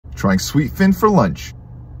Trying Sweetfin for lunch.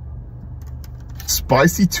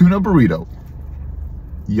 Spicy tuna burrito.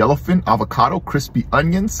 Yellowfin avocado crispy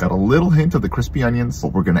onions. Got a little hint of the crispy onions,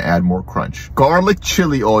 but we're gonna add more crunch. Garlic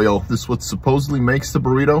chili oil. This is what supposedly makes the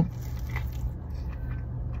burrito.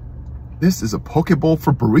 This is a poke bowl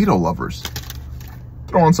for burrito lovers.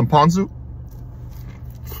 Throw on some ponzu.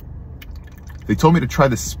 They told me to try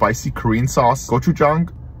this spicy Korean sauce,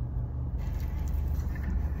 gochujang.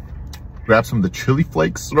 Grab some of the chili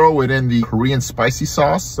flakes, throw it in the Korean spicy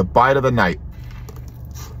sauce, the bite of the night.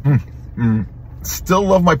 Still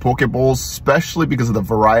love my poke bowls, especially because of the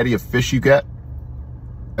variety of fish you get.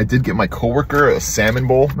 I did get my coworker a salmon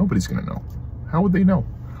bowl. Nobody's gonna know. How would they know?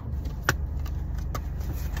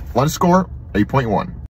 Lunch score, 8.1.